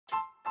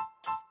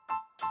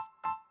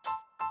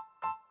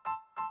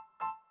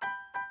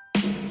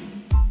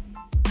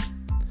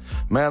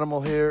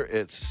Manimal here.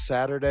 It's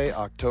Saturday,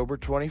 October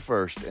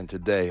 21st, and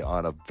today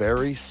on a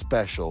very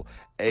special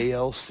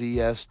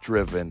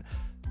ALCS-driven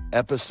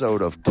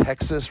episode of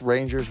Texas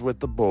Rangers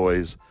with the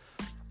Boys,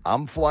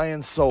 I'm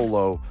flying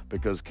solo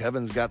because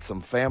Kevin's got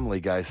some Family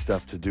Guy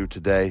stuff to do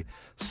today.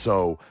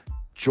 So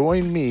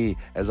join me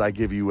as I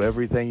give you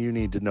everything you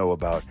need to know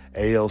about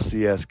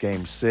ALCS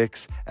Game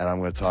 6, and I'm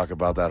going to talk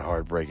about that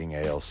heartbreaking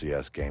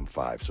ALCS Game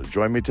 5. So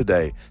join me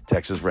today,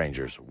 Texas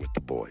Rangers with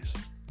the Boys.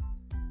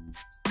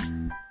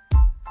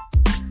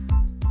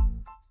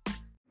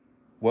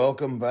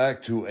 Welcome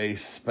back to a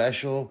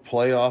special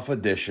playoff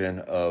edition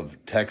of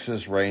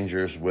Texas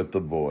Rangers with the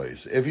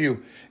Boys. If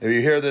you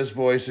hear this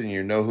voice and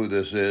you know who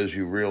this is,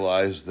 you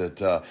realize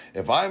that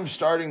if I'm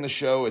starting the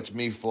show, it's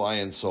me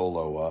flying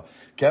solo.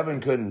 Kevin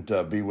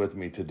couldn't be with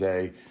me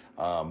today,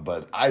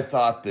 but I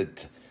thought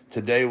that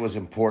today was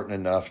important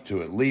enough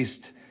to at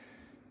least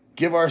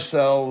give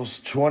ourselves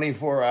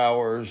 24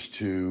 hours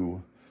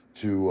to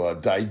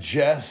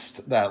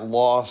digest that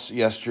loss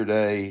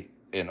yesterday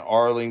in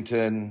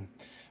Arlington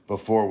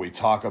before we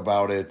talk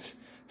about it.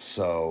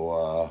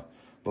 So,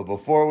 but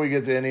before we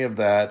get to any of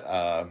that,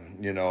 I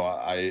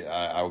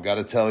got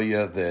to tell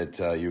you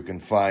that you can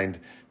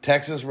find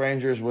Texas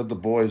Rangers with the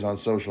Boys on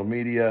social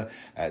media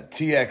at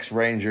TX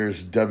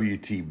Rangers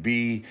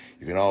WTB.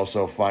 You can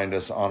also find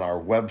us on our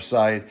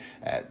website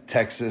at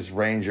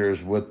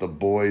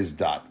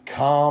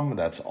TexasRangersWithTheBoys.com.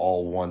 That's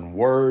all one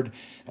word.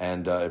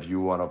 And if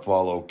you want to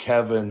follow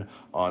Kevin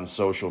on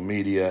social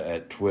media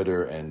at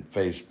Twitter and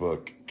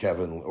Facebook,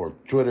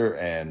 Twitter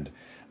and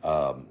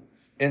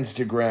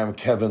Instagram,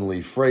 Kevin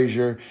Lee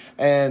Frazier.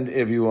 And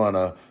if you want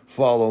to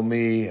follow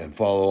me and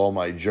follow all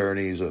my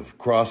journeys of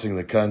crossing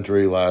the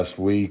country last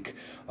week,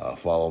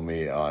 follow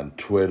me on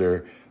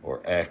Twitter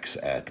or X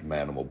at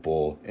Manimal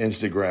Bull,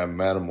 Instagram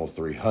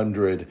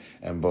Manimal300,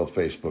 and both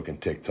Facebook and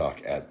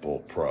TikTok at Bull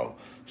Pro.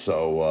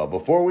 So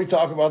before we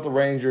talk about the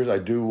Rangers, I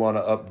do want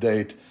to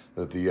update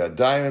that the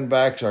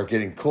Diamondbacks are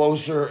getting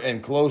closer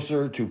and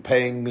closer to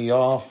paying me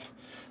off.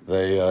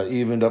 They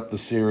evened up the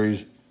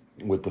series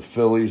with the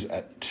Phillies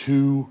at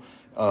 2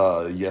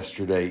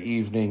 yesterday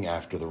evening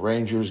after the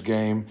Rangers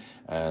game,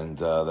 and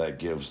that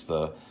gives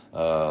the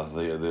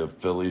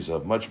Phillies a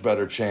much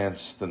better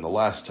chance than the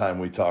last time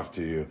we talked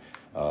to you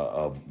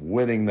of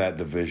winning that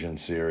division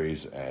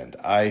series, and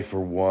I, for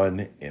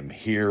one, am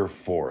here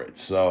for it.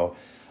 So,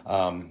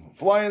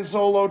 flying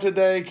solo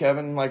today.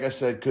 Kevin, like I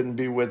said, couldn't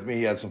be with me.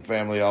 He had some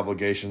family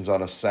obligations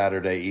on a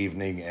Saturday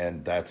evening,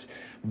 and that's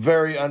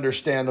very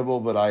understandable,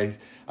 but I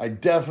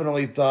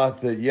definitely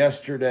thought that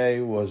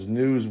yesterday was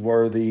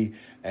newsworthy,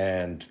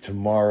 and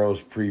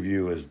tomorrow's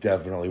preview is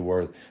definitely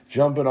worth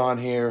jumping on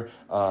here,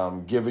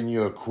 giving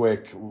you a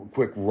quick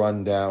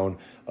rundown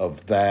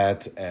of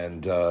that.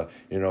 And,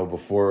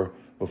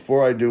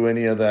 before I do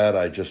any of that,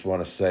 I just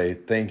want to say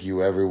thank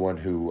you, everyone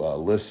who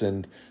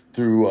listened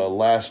through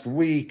last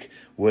week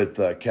with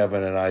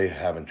Kevin and I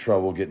having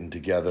trouble getting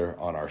together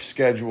on our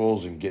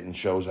schedules and getting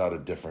shows out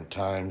at different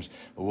times.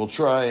 But we'll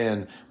try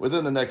and,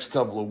 within the next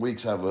couple of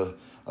weeks, have a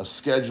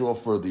schedule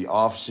for the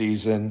off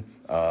season.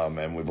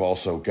 And we've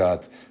also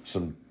got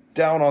some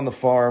Down on the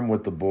Farm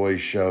with the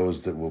Boys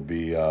shows that will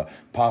be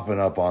popping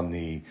up on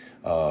the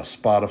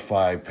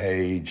Spotify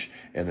page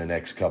in the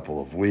next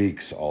couple of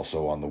weeks,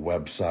 also on the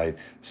website.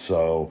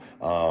 So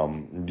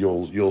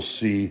you'll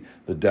see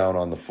the Down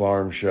on the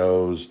Farm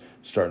shows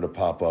starting to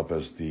pop up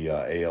as the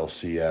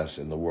ALCS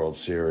and the World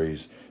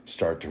Series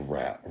start to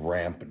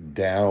ramp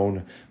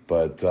down.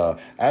 But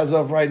as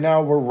of right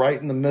now, we're right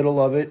in the middle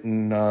of it,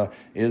 and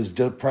as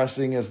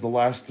depressing as the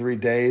last 3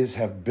 days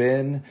have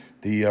been,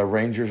 the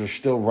Rangers are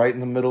still right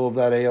in the middle of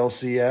that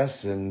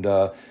ALCS, and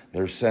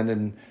they're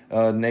sending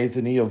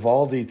Nathan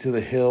Eovaldi to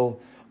the hill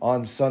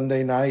on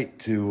Sunday night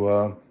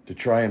to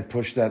try and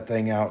push that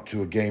thing out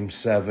to a Game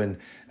 7,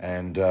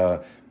 and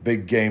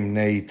Big Game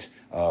Nate.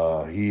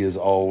 He has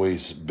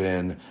always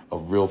been a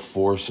real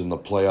force in the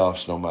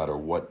playoffs, no matter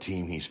what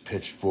team he's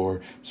pitched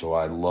for. So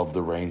I love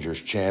the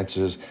Rangers'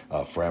 chances.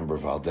 Framber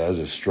Valdez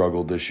has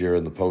struggled this year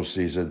in the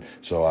postseason,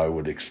 so I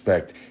would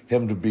expect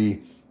him to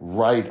be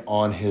right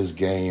on his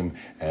game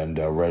and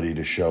ready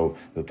to show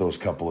that those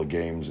couple of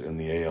games in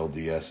the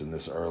ALDS and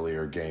this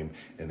earlier game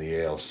in the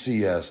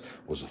ALCS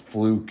was a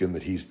fluke, and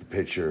that he's the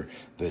pitcher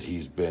that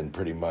he's been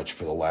pretty much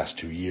for the last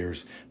 2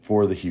 years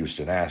for the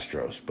Houston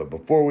Astros. But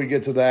before we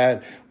get to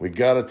that, we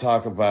got to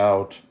talk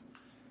about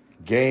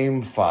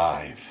Game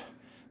 5.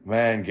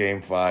 Man,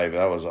 Game 5,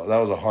 that was a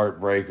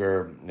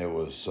heartbreaker. It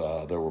was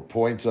there were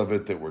points of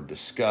it that were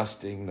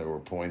disgusting. There were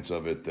points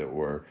of it that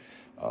were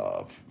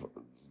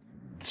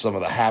some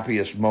of the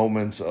happiest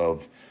moments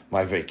of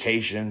my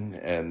vacation,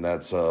 and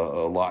that's a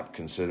lot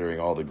considering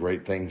all the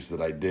great things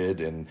that I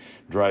did. And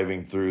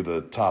driving through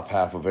the top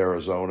half of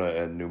Arizona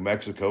and New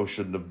Mexico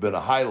shouldn't have been a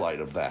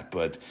highlight of that,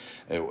 but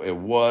it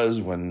was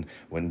when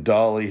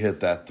Dolly hit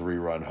that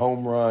 3-run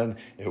home run.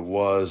 It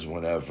was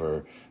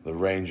whenever the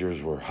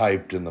Rangers were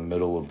hyped in the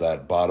middle of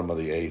that bottom of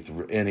the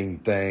 8th inning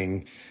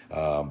thing.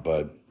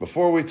 But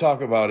before we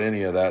talk about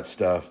any of that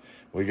stuff,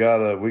 we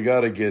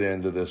gotta get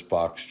into this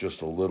box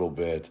just a little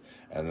bit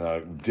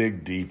and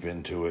dig deep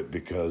into it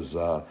because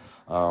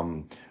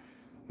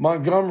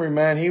Montgomery,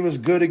 man, he was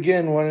good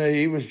again when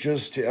he was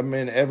just, I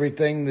mean,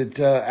 everything that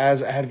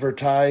as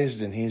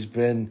advertised, and he's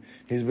been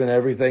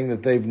everything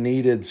that they've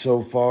needed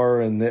so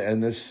far in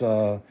this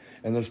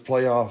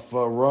playoff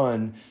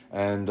run.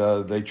 And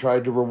they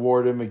tried to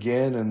reward him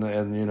again,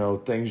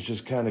 and things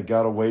just kind of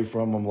got away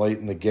from him late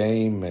in the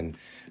game, and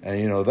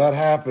that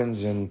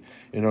happens, and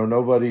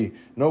nobody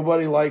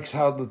likes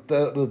how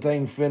the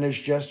thing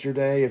finished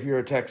yesterday. If you're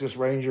a Texas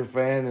Ranger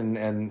fan,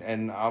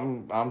 and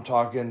I'm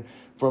talking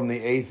from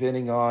the eighth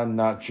inning on,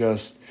 not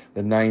just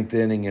the ninth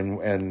inning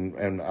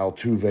and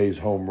Altuve's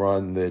home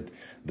run that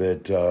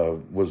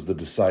was the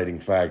deciding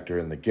factor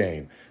in the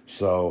game.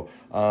 So,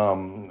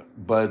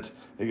 but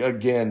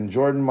again,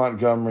 Jordan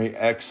Montgomery,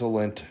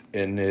 excellent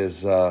in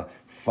his 5+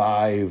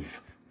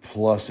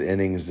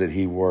 innings that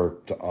he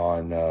worked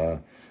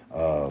on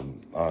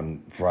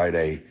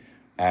Friday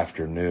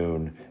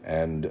afternoon,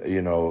 and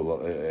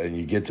and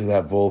you get to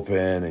that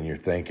bullpen and you're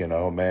thinking,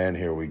 oh man,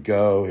 here we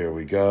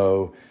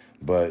go.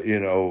 But you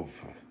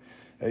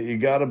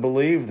got to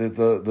believe that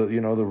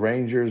the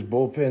Rangers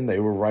bullpen, they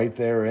were right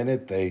there in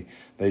it. They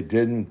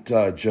didn't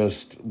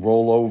just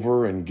roll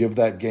over and give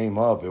that game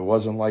up. It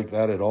wasn't like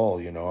that at all.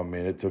 I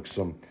mean, it took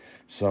some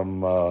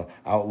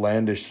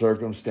outlandish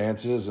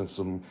circumstances and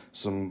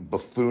some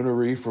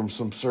buffoonery from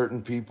some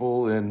certain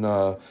people in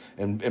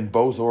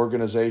both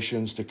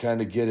organizations to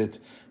kind of get it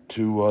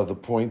to the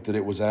point that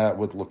it was at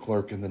with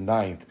Leclerc in the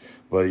ninth.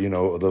 But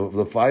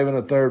the 5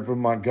 1/3 from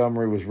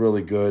Montgomery was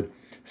really good.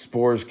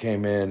 Spores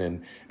came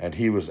in and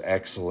he was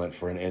excellent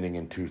for an inning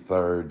and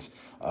 2/3.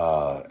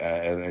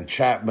 And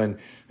Chapman,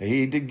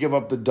 he did give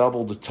up the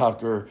double to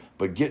Tucker,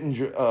 but getting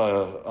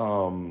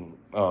Yordan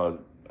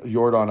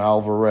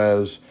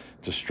Alvarez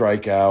to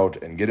strike out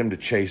and get him to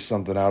chase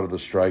something out of the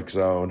strike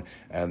zone,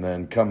 and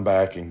then come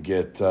back and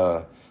get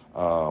I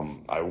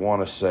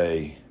want to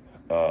say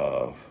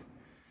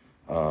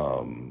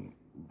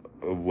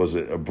was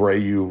it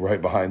Abreu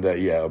right behind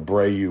that? Yeah,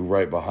 Abreu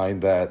right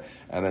behind that,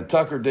 and then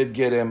Tucker did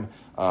get him.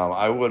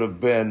 I would have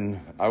been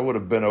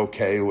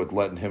okay with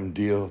letting him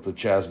deal to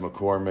Chas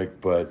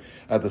McCormick, but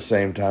at the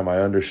same time, I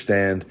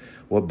understand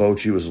what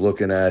Bochy was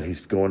looking at.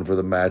 He's going for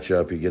the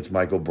matchup. He gets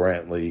Michael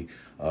Brantley.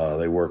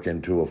 They work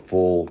into a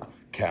full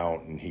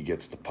count, and he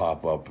gets the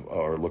pop up,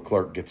 or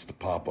Leclerc gets the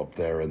pop up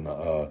there in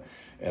the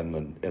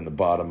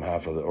bottom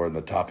half of in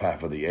the top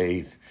half of the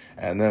eighth,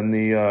 and then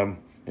the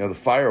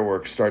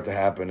fireworks start to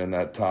happen in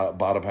that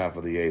bottom half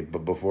of the eighth.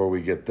 But before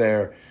we get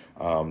there,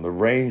 the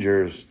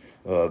Rangers.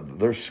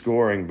 Their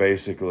scoring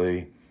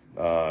basically,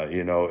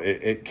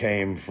 it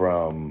came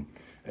from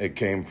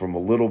a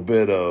little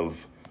bit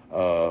of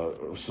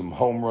some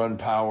home run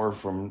power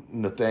from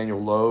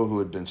Nathaniel Lowe, who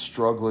had been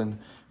struggling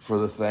for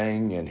the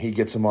thing, and he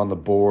gets him on the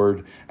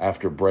board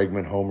after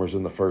Bregman homers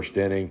in the first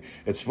inning.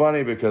 It's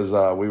funny because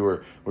we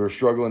were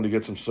struggling to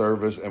get some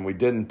service, and we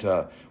didn't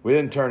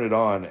turn it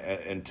on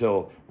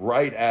until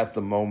right at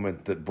the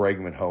moment that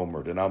Bregman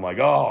homered, and I'm like,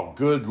 oh,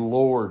 good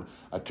Lord.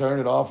 I turned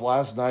it off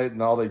last night,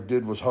 and all they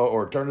did was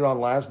turned it on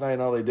last night,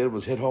 and all they did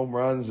was hit home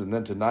runs. And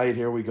then tonight,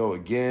 here we go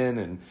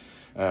again.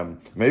 And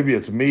maybe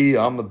it's me,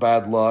 I'm the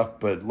bad luck,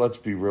 but let's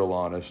be real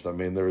honest. I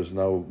mean, there is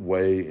no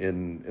way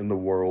in the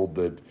world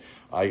that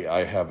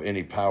I have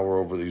any power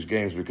over these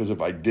games, because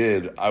if I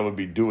did, I would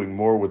be doing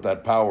more with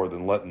that power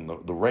than letting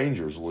the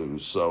Rangers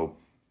lose. So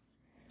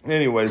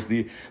anyways,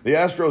 the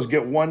Astros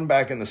get one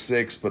back in the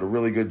sixth, but a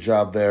really good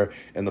job there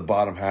in the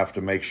bottom half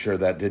to make sure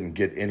that didn't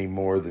get any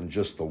more than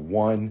just the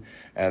one.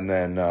 And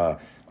then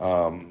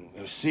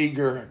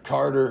Seager,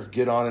 Carter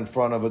get on in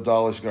front of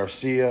Adolis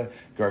Garcia.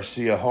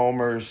 Garcia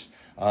homers.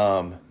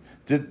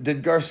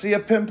 Did Garcia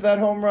pimp that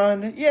home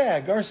run? Yeah,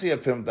 Garcia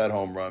pimped that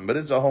home run, but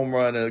it's a home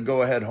run, a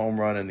go-ahead home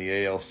run in the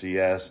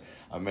ALCS.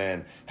 I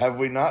mean, have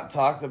we not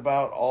talked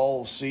about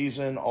all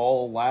season,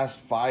 all last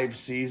 5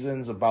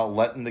 seasons about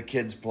letting the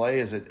kids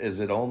play?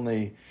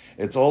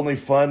 It's only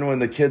fun when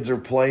the kids are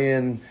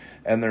playing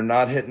and they're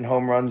not hitting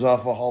home runs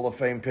off of Hall of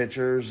Fame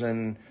pitchers,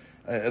 and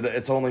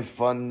it's only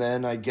fun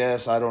then, I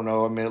guess. I don't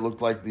know. I mean, it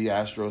looked like the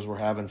Astros were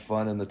having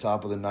fun in the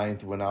top of the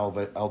ninth when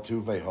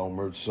Altuve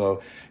homered.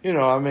 So,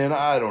 I mean,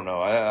 I don't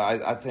know.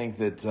 I think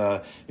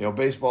that,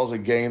 baseball's a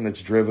game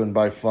that's driven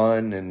by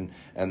fun, and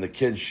the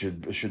kids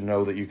should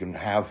know that you can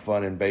have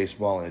fun in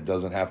baseball, and it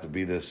doesn't have to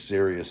be this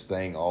serious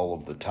thing all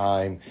of the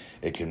time.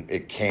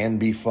 It can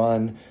be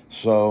fun.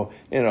 So,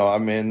 I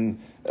mean,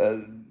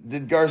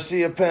 did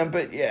Garcia pimp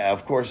it? Yeah,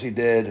 of course he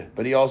did.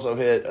 But he also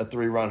hit a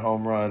 3-run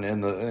home run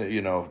in the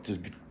to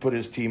put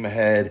his team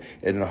ahead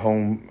in the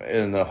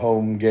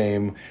home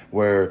game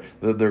where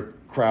their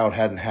crowd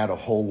hadn't had a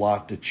whole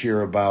lot to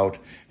cheer about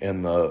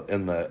in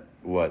the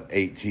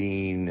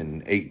 18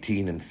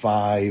 and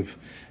 5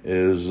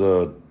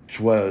 is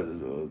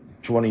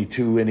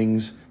 22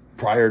 innings.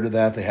 Prior to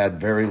that, they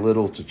had very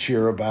little to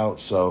cheer about.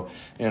 So,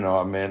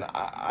 I mean,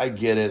 I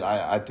get it.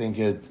 I think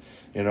it,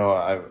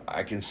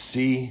 I can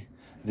see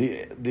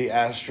the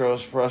Astros'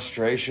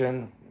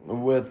 frustration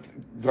with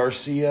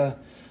Garcia,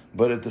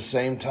 But at the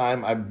same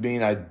time, I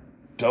mean, I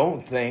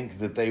don't think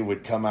that they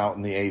would come out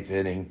in the eighth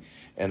inning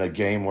in a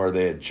game where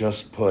they had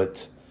just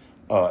put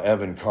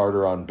Evan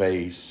Carter on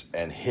base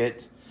and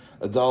hit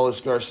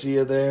Adolis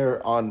Garcia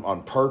there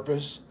on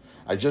purpose.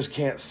 I just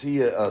can't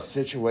see a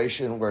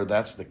situation where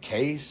that's the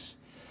case.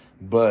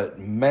 But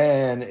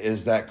man,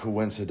 is that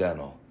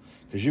coincidental.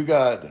 Because you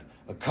got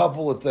a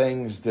couple of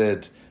things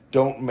that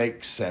don't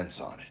make sense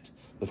on it.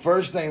 The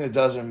first thing that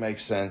doesn't make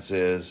sense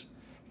is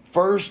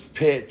first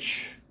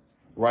pitch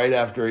right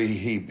after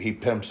he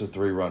pimps a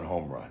 3-run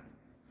home run.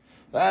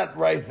 That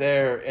right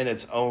there in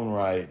its own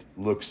right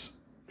looks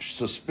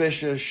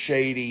suspicious,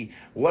 shady,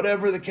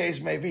 whatever the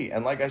case may be.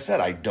 And like I said,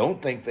 I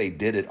don't think they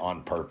did it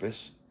on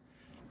purpose.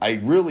 I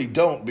really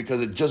don't,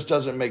 because it just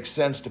doesn't make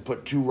sense to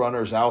put 2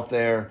 runners out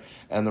there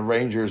and the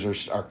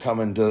Rangers are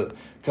coming to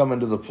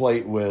the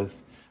plate with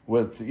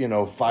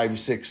 5,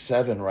 6,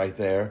 7 right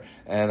there.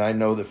 And I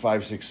know that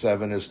 5, 6,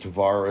 7 is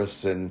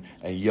Tavares and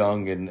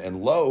Young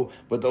and Lowe,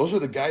 but those are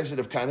the guys that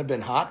have kind of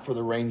been hot for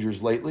the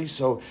Rangers lately.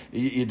 So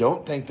you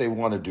don't think they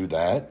want to do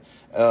that.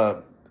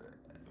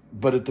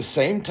 But at the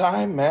same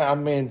time, man, I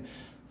mean,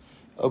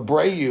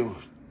 Abreu,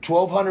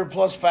 1,200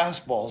 plus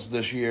fastballs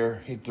this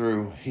year he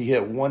threw. He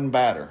hit one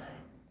batter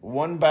and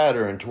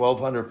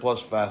 1,200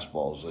 plus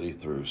fastballs that he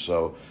threw.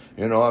 So,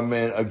 I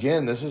mean,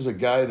 again, this is a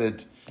guy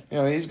that,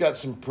 he's got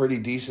some pretty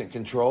decent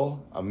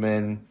control. I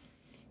mean,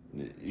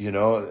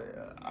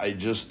 I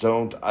just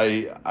don't,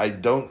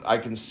 I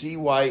can see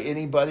why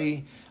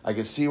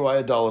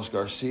Adolis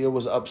Garcia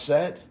was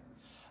upset.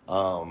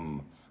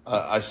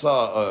 I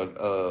saw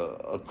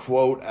a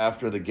quote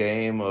after the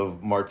game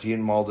of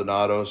Martin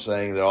Maldonado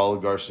saying that all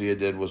Garcia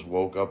did was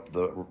woke up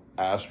the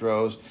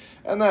Astros.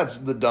 And that's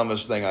the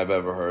dumbest thing I've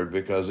ever heard,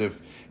 because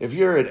if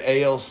you're at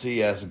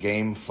ALCS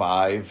Game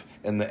 5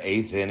 in the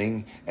 8th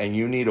inning and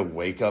you need a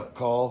wake-up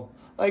call,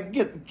 like,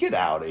 get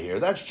out of here.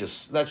 That's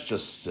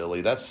just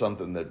silly. That's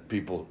something that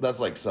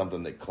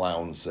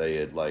clowns say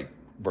at, like,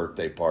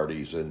 birthday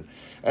parties. And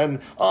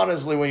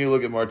honestly, when you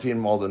look at Martin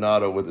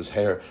Maldonado with his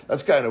hair,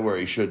 that's kind of where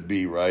he should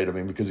be, right? I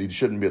mean, because he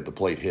shouldn't be at the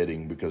plate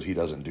hitting, because he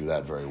doesn't do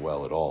that very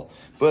well at all.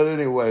 But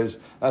anyways,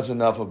 that's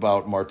enough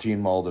about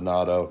Martin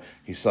Maldonado.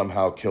 He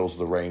somehow kills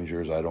the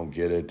Rangers. I don't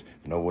get it.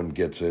 No one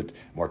gets it.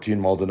 Martin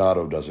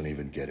Maldonado doesn't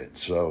even get it.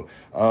 So,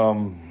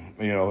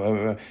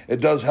 it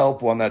does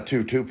help on that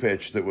 2-2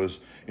 pitch that was,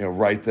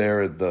 right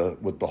there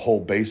with the whole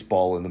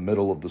baseball in the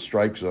middle of the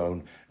strike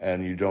zone,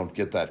 and you don't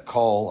get that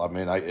call. I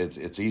mean,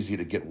 it's easy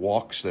to get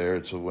walks there.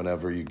 It's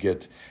whenever you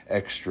get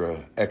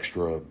extra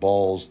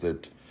balls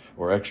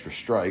or extra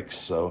strikes.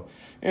 So,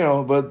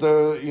 but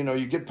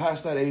you get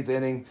past that 8th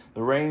inning,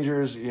 the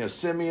Rangers,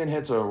 Simeon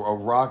hits a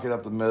rocket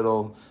up the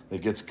middle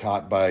that gets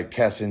caught by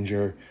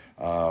Kessinger,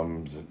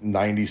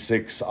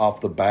 96 off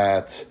the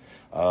bat.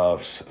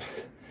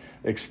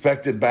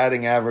 Expected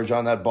batting average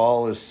on that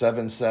ball is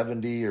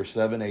 770 or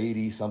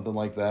 780, something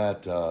like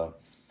that.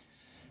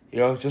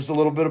 Just a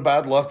little bit of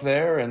bad luck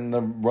there, and the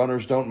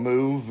runners don't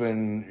move,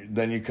 and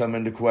then you come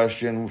into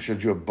question,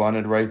 should you have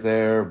bunted right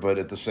there? But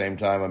at the same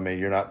time, I mean,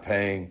 you're not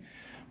paying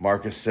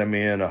Marcus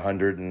Semien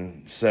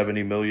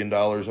 $170 million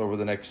over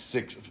the next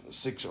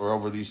six or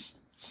over these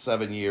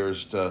 7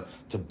 years to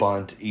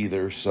bunt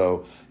either.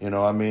 So,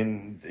 I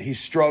mean, he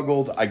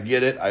struggled. I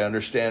get it. I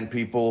understand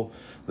people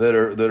that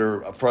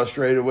are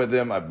frustrated with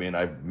him. I mean,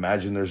 I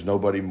imagine there's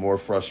nobody more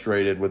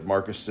frustrated with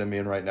Marcus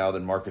Semien right now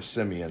than Marcus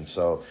Semien.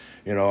 So,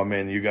 I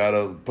mean, you got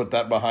to put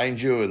that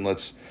behind you, and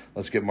let's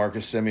get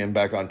Marcus Semien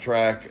back on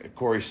track.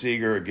 Corey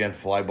Seager, again,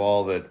 fly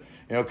ball that,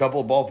 a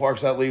couple of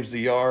ballparks that leaves the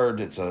yard.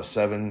 It's a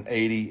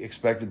 780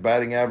 expected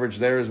batting average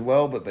there as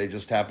well, but they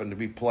just happen to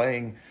be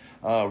playing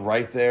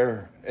right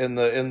there in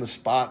the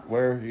spot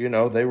where,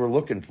 they were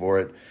looking for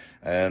it.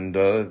 And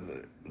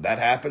that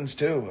happens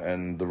too.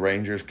 And the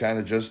Rangers kind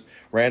of just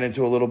ran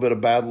into a little bit of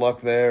bad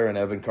luck there, and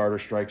Evan Carter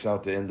strikes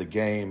out to end the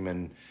game.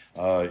 And,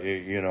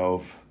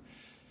 there's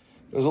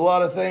a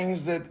lot of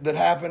things that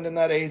happened in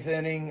that 8th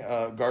inning.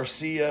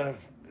 Garcia,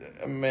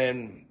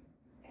 man,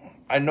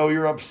 I know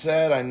you're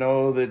upset. I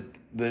know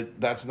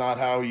that's not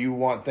how you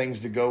want things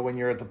to go when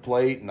you're at the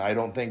plate, and I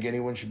don't think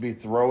anyone should be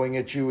throwing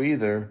at you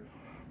either.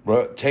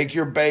 But take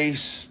your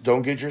base.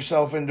 Don't get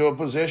yourself into a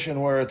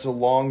position where it's a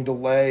long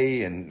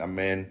delay. And, I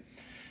mean,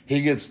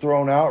 he gets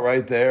thrown out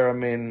right there. I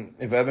mean,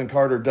 if Evan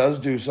Carter does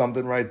do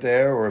something right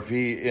there, or if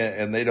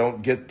they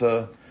don't get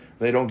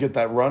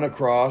that run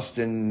across,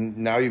 and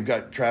now you've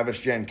got Travis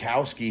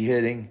Jankowski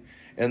hitting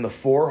in the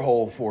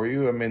 4-hole for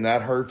you, I mean,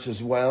 that hurts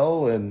as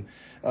well. And,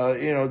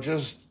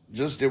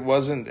 it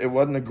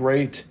wasn't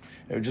great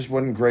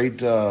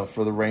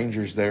for the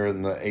Rangers there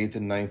in the 8th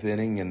and 9th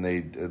inning, and they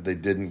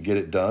didn't get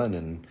it done,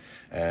 and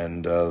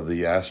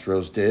the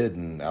Astros did,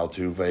 and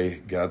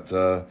Altuve got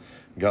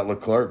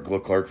Leclerc.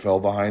 Leclerc fell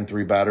behind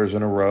 3 batters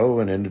in a row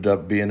and ended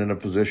up being in a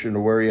position to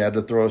where he had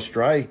to throw a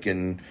strike,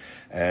 and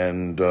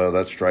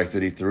that strike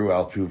that he threw,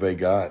 Altuve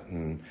got,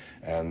 and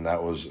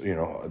that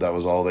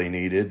was all they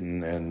needed,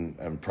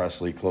 and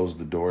Presley closed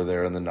the door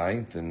there in the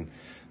 9th, and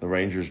the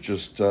Rangers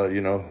just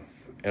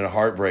and a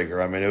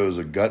heartbreaker. I mean, it was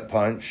a gut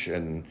punch,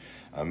 and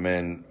I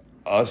mean,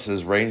 us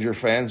as Ranger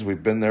fans,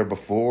 we've been there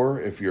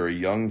before. If you're a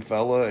young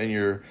fella and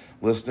you're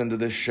listening to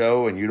this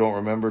show and you don't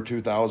remember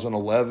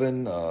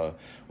 2011,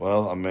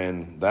 well, I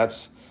mean,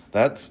 that's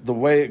the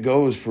way it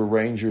goes for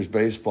Rangers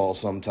baseball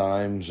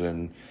sometimes.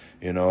 And,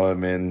 you know, I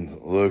mean,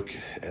 look,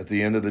 at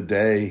the end of the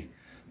day,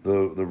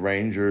 the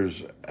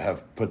Rangers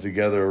have put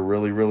together a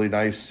really, really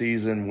nice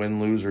season,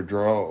 win, lose, or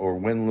draw, or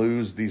win,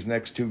 lose these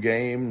next two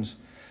games.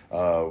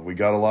 We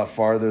got a lot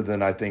farther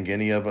than I think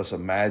any of us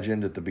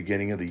imagined at the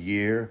beginning of the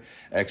year.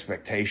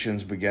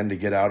 Expectations began to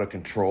get out of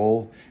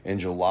control in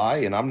July,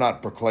 and I'm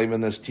not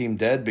proclaiming this team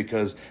dead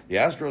because the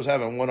Astros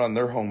haven't won on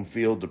their home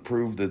field to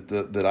prove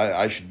that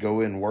I should go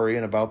in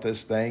worrying about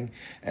this thing.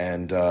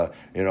 And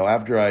you know,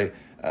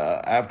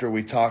 after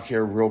we talk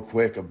here real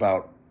quick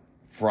about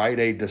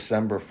Friday,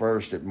 December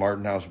 1st at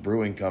Martin House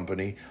Brewing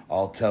Company,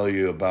 I'll tell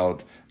you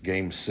about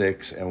Game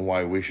 6 and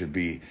why we should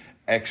be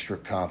extra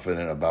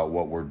confident about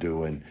what we're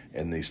doing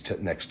in these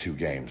next two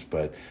games.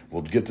 But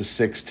we'll get to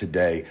 6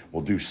 today.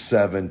 We'll do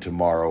 7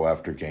 tomorrow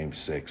after Game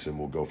 6, and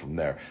we'll go from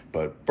there.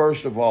 But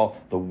first of all,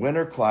 the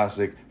Winter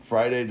Classic,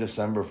 Friday,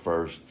 December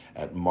 1st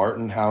at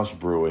Martin House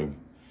Brewing.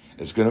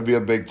 It's going to be a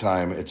big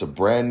time. It's a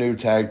brand new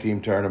tag team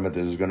tournament.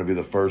 This is going to be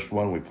the first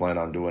one. We plan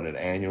on doing it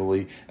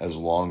annually as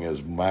long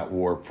as Matt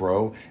War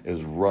Pro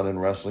is running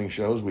wrestling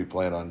shows. We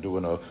plan on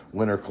doing a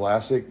Winter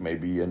Classic,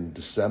 maybe in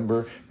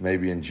December,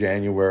 maybe in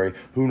January.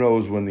 Who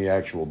knows when the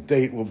actual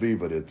date will be,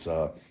 but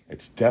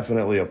it's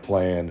definitely a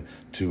plan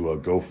to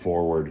go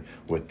forward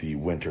with the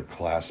Winter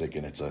Classic,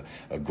 and it's a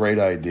great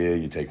idea.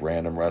 You take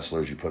random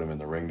wrestlers, you put them in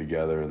the ring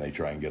together, and they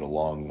try and get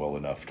along well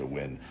enough to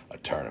win a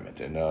tournament.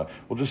 And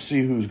we'll just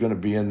see who's going to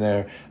be in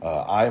there.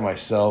 I'm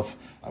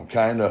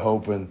kind of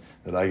hoping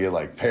that I get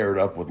like paired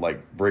up with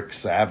like Brick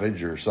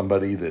Savage or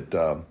somebody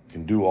that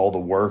can do all the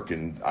work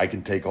and I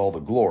can take all the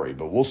glory.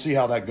 But we'll see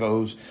how that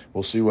goes.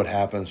 We'll see what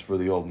happens for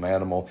the old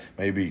Manimal.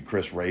 Maybe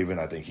Chris Raven,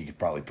 I think he could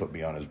probably put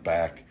me on his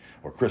back.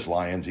 Or Chris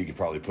Lyons, he could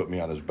probably put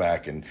me on his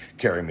back and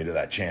carry me to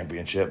that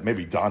championship.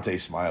 Maybe Dante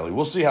Smiley.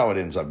 We'll see how it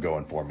ends up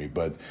going for me.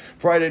 But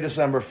Friday,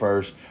 December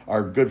 1st,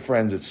 our good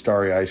friends at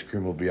Starry Ice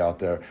Cream will be out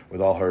there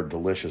with all her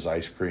delicious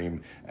ice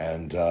cream.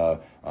 And,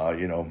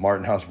 you know,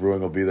 Martin House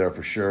Brewing will be there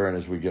for sure. And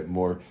as we get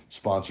more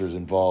sponsors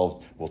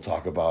involved, we'll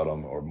talk about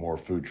them, or more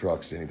food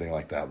trucks, anything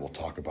like that. We'll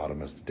talk about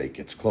them as the date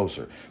gets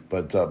closer.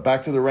 But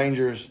back to the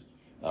Rangers.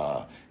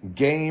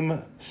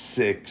 Game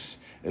 6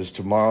 is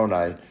tomorrow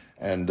night.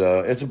 And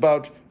it's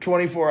about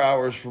 24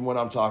 hours from when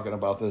I'm talking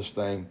about this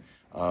thing.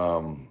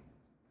 Do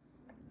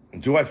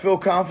I feel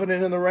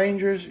confident in the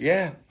Rangers?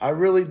 Yeah, I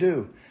really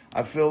do.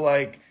 I feel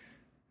like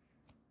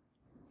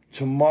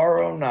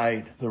tomorrow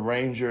night the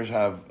Rangers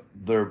have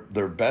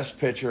their best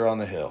pitcher on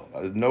the hill.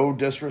 No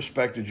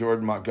disrespect to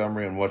Jordan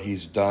Montgomery and what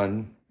he's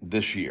done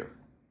this year.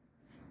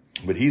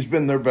 But he's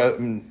been their best.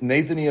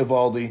 Nathan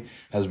Eovaldi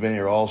has been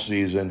here all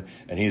season,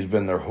 and he's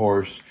been their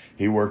horse.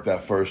 He worked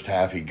that first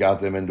half. He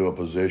got them into a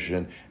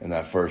position in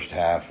that first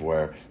half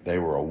where they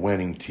were a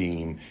winning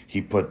team.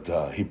 He put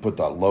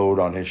that load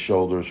on his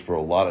shoulders for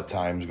a lot of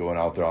times going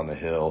out there on the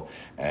hill,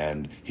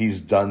 and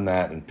he's done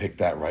that and picked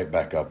that right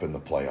back up in the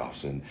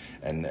playoffs.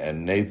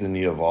 And Nathan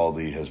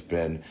Eovaldi has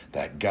been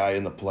that guy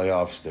in the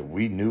playoffs that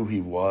we knew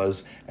he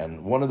was.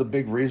 And one of the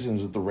big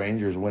reasons that the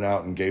Rangers went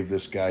out and gave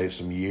this guy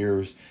some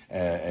years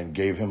and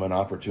gave him an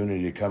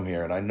opportunity to come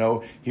here. And I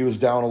know he was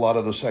down a lot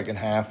of the second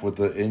half with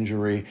the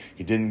injury.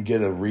 He didn't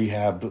get a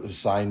rehab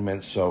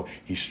assignment, so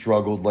he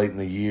struggled late in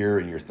the year.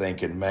 And you're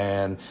thinking,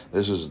 man,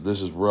 this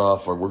is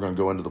rough, or we're going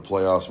to go into the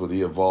playoffs with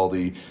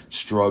Eovaldi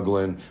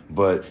struggling.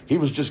 But he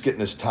was just getting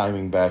his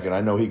timing back, and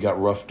I know he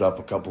got roughed up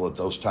a couple of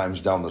those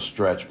times down the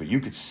stretch. But you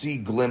could see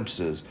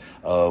glimpses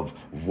of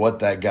what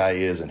that guy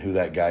is and who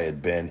that guy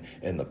had been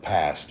in the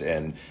past,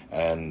 and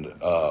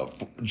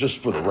just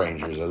for the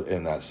Rangers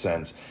in that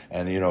sense.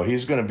 And you know,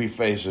 he's going to be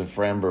facing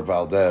Framber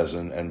Valdez,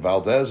 and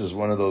Valdez is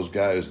one of those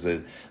guys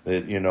that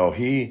you know,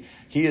 he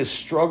has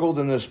struggled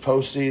in this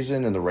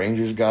postseason, and the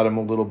Rangers got him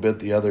a little bit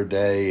the other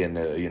day, and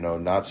you know,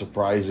 not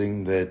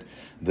surprising that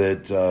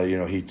you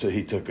know, he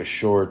took a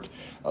short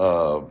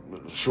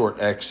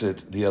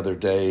exit the other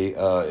day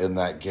in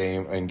that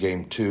game, in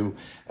Game 2,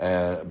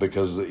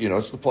 because you know,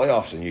 it's the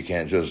playoffs and you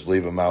can't just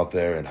leave him out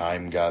there. And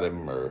Heim got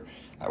him, or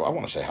I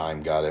want to say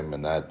Heim got him,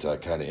 and that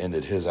kind of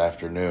ended his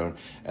afternoon.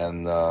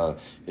 And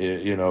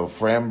you know,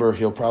 Framber,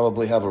 he'll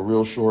probably have a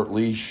real short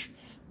leash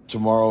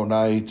tomorrow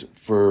night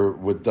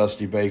with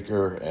Dusty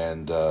Baker,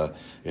 and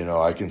you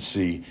know, I can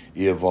see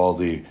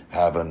Eovaldi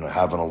having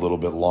a little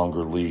bit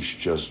longer leash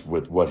just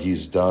with what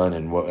he's done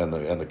and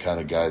the kind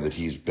of guy that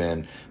he's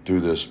been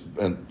through this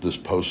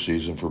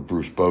postseason for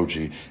Bruce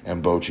Bochy,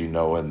 and Bochy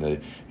knowing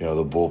that, you know,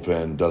 the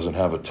bullpen doesn't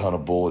have a ton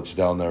of bullets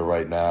down there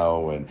right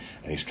now, and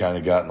he's kind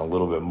of gotten a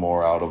little bit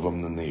more out of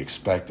them than they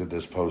expected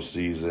this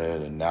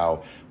postseason. And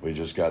now we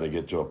just got to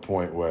get to a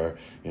point where,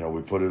 you know,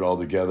 we put it all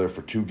together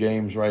for 2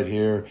 games right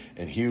here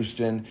in Houston.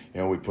 Houston.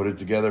 We put it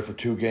together for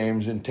 2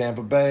 games in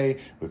Tampa Bay.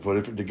 We put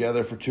it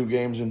together for 2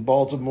 games in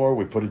Baltimore.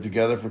 We put it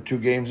together for 2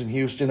 games in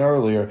Houston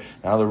earlier.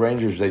 Now the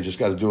Rangers, they just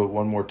got to do it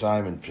one more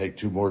time and take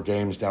 2 more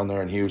games down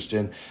there in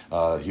Houston.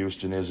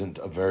 Houston isn't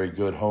a very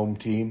good home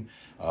team.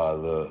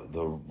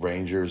 The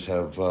Rangers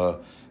have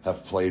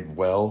played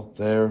well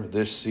there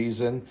this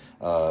season.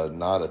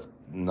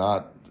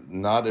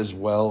 Not as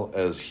well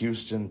as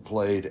Houston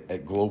played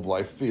at Globe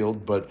Life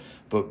Field, but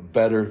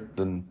better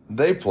than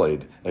they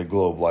played at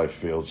Globe Life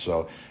Field.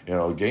 So,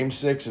 Game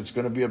 6, it's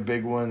going to be a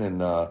big one,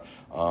 and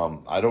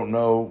I don't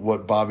know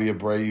what Brian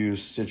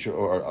Abreu's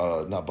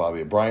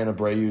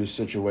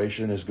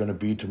situation is going to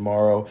be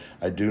tomorrow.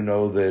 I do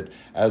know that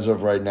as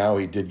of right now,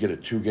 he did get a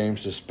 2-game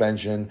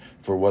suspension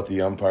for what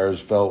the umpires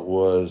felt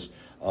was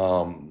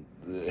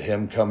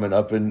him coming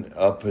up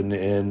and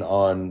in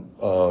on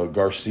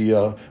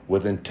Garcia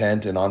with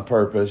intent and on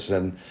purpose,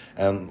 and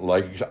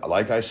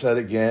like I said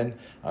again,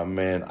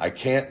 I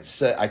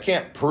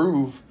can't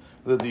prove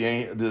that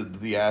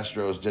the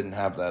Astros didn't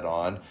have that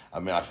on.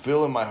 I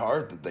feel in my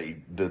heart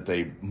that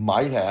they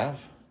might have,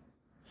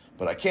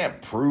 but I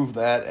can't prove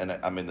that.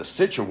 And the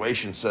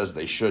situation says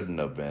they shouldn't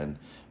have been.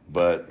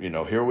 But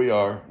here we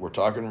are. We're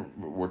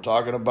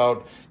talking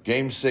about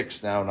Game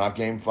 6 now, not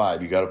Game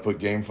 5. You got to put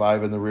Game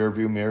 5 in the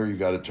rearview mirror. You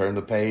got to turn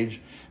the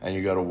page, and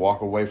you got to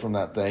walk away from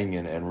that thing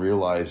and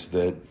realize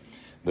that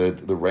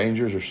the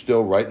Rangers are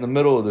still right in the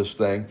middle of this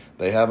thing.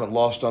 They haven't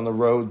lost on the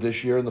road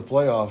this year in the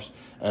playoffs,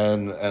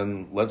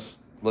 and let's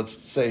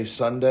say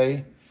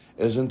Sunday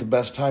isn't the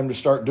best time to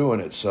start doing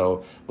it.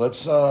 So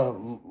let's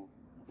all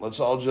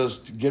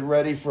just get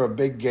ready for a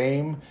big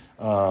game.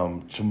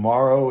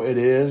 Tomorrow it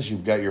is.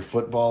 You've got your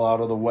football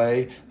out of the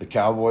way. The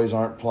Cowboys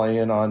aren't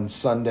playing on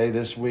Sunday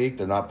this week.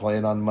 They're not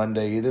playing on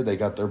Monday either. They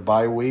got their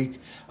bye week.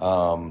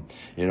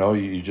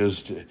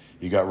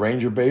 You got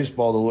Ranger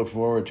baseball to look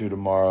forward to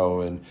tomorrow,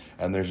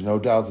 and there's no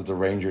doubt that the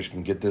Rangers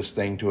can get this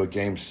thing to a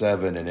Game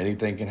 7, and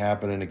anything can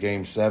happen in a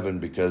Game 7,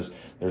 because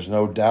there's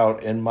no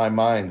doubt in my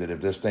mind that if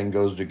this thing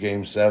goes to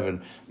Game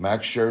 7,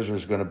 Max Scherzer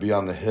is going to be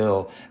on the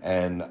hill,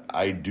 and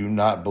I do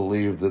not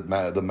believe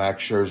that the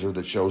Max Scherzer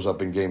that shows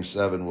up in Game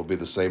 7 will be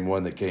the same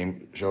one that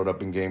showed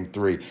up in Game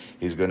 3.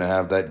 He's going to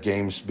have that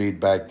game speed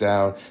back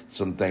down.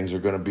 Some things are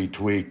going to be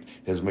tweaked.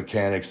 His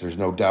mechanics, there's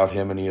no doubt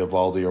him and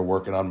Eovaldi are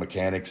working on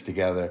mechanics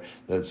together.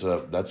 That's a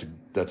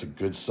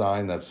good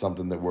sign. That's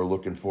something that we're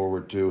looking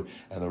forward to.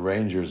 And the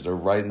Rangers, they're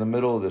right in the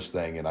middle of this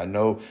thing. And I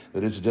know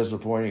that it's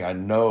disappointing. I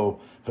know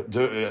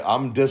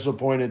I'm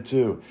disappointed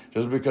too.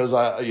 Just because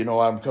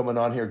I'm coming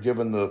on here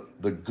giving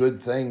the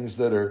good things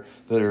that are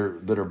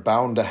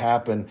bound to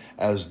happen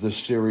as this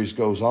series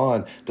goes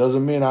on,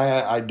 doesn't mean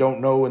I don't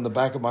know in the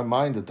back of my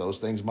mind that those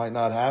things might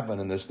not happen,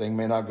 and this thing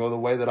may not go the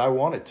way that I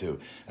want it to.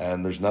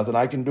 And there's nothing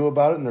I can do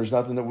about it, and there's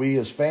nothing that we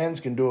as fans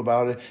can do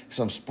about it.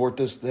 Some support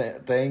this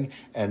thing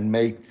and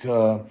make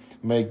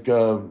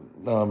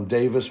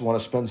Davis want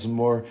to spend some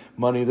more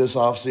money this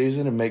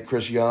offseason and make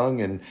Chris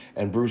Young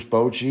and Bruce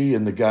Bochy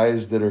and the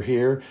guys that are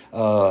here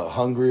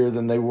hungrier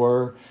than they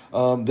were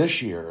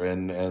this year.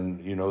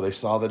 And they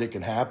saw that it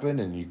can happen,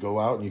 and you go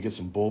out and you get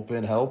some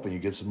bullpen help and you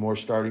get some more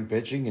starting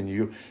pitching, and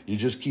you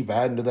just keep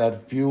adding to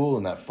that fuel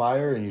and that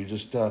fire, and you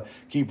just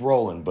keep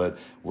rolling. But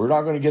we're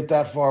not going to get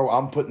that far.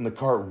 I'm putting the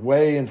cart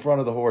way in front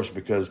of the horse,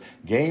 because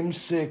Game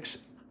 6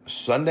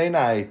 Sunday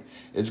night,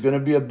 it's going to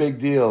be a big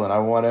deal, and I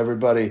want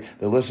everybody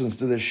that listens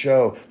to this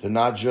show to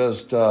not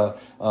just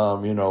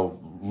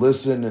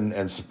listen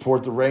and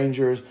support the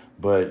Rangers,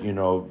 but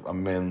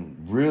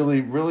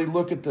really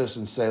look at this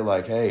and say,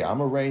 like, hey,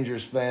 I'm a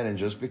Rangers fan, and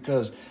just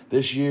because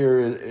this year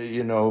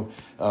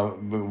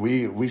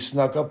we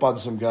snuck up on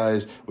some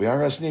guys, we aren't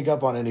going to sneak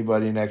up on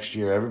anybody next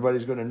year.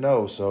 Everybody's going to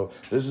know. So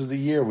this is the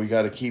year we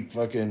got to keep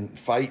fucking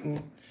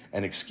fighting.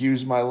 And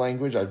excuse my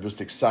language, I'm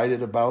just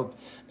excited about,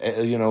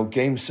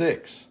 Game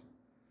 6.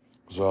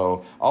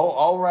 So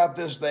I'll wrap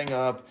this thing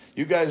up.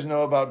 You guys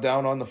know about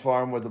Down on the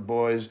Farm with the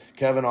Boys.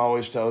 Kevin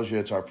always tells you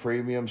it's our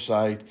premium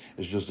site.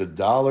 It's just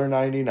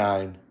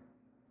 $1.99.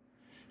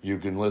 You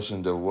can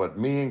listen to what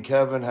me and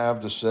Kevin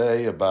have to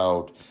say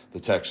about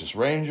the Texas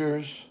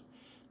Rangers,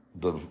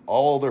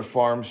 all their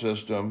farm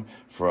system,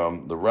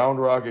 from the Round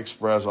Rock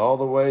Express all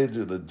the way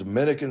to the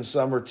Dominican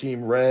Summer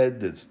Team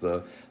Red. That's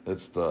the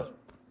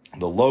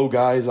low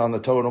guys on the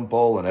totem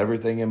pole and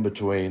everything in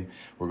between.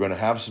 We're going to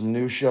have some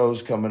new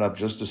shows coming up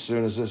just as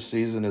soon as this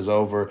season is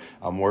over.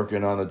 I'm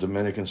working on the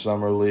Dominican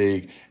Summer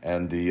League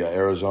and the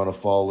Arizona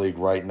Fall League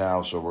right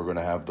now, so we're going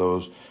to have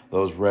those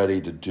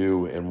ready to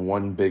do in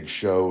one big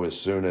show as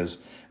soon as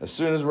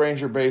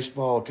Ranger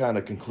baseball kind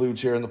of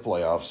concludes here in the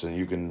playoffs. And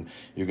you can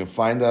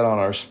find that on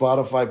our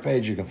Spotify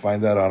page. You can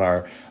find that on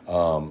our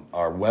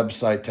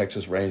website,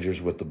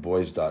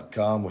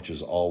 TexasRangersWithTheBoys.com, which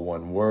is all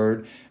one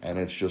word, and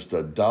it's just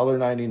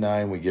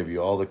 $1.99. We give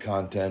you all the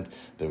content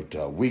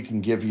that we can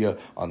give you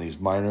on these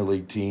minor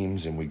league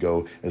teams, and we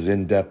go as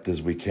in-depth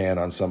as we can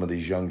on some of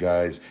these young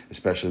guys,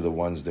 especially the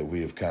ones that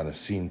we have kind of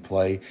seen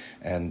play.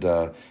 And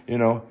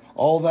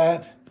all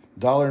that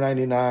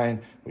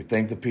 $1.99. We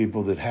thank the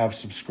people that have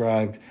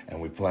subscribed, and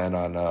we plan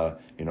on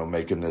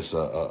making this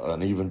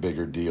an even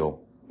bigger deal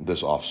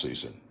this off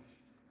season.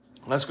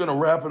 That's going to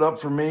wrap it up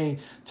for me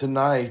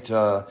tonight.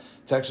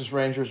 Texas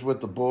Rangers with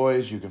the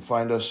boys. You can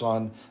find us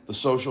on the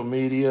social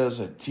medias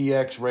at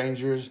TX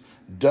Rangers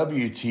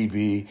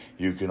WTB.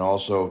 You can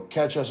also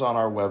catch us on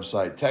our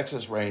website,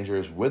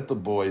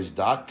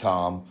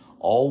 TexasRangersWithTheBoys.com,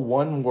 all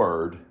one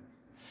word.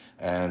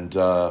 And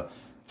there's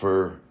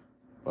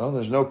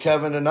no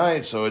Kevin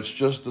tonight, so it's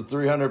just the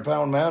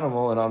 300-pound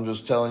Manimal, and I'm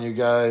just telling you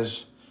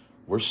guys,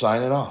 we're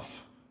signing off.